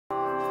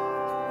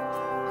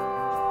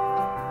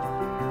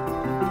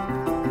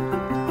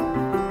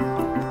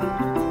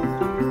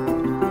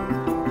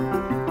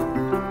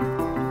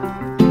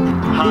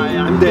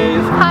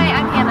Dave. Hi,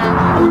 I'm Hannah.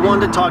 And we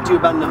wanted to talk to you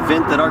about an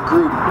event that our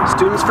group,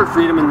 Students for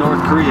Freedom in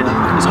North Korea,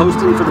 is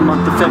hosting for the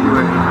month of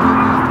February.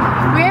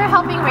 We're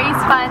helping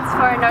raise funds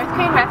for North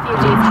Korean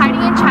refugees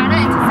hiding in China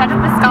and to set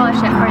up a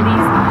scholarship for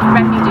these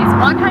refugees.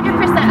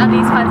 100% of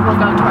these funds will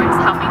go towards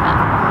helping them.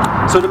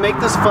 So to make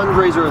this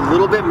fundraiser a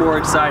little bit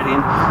more exciting,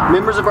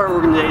 members of our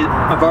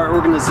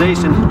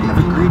organization have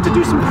agreed to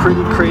do some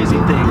pretty crazy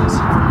things.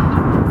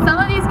 Some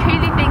of these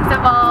crazy things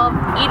involve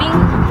eating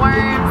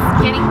worms,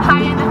 getting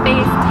pie in the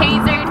face,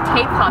 tasered,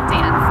 K-pop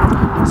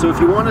dance. So if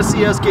you want to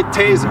see us get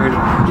tasered,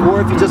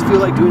 or if you just feel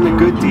like doing a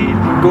good deed,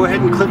 go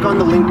ahead and click on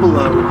the link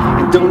below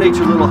and donate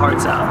your little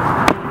hearts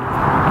out.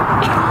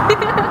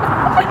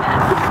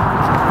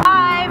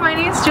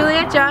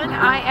 Jung.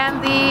 I am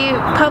the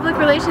Public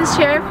Relations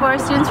Chair for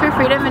Students for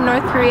Freedom in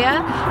North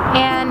Korea,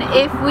 and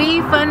if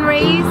we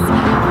fundraise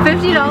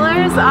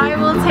 $50, I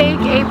will take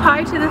a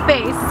pie to the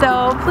face,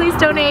 so please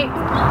donate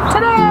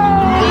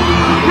today!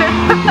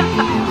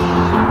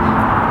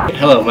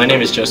 Hello, my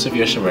name is Joseph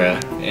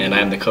Yoshimura, and I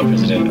am the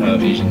co-president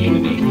of Asian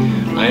Unity.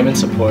 I am in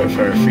support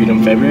for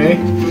Freedom February,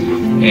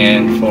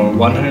 and for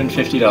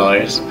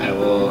 $150 I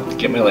will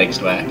get my legs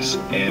waxed,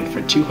 and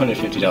for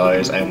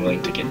 $250 I am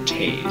willing to get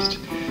tased.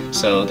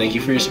 So thank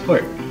you for your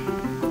support.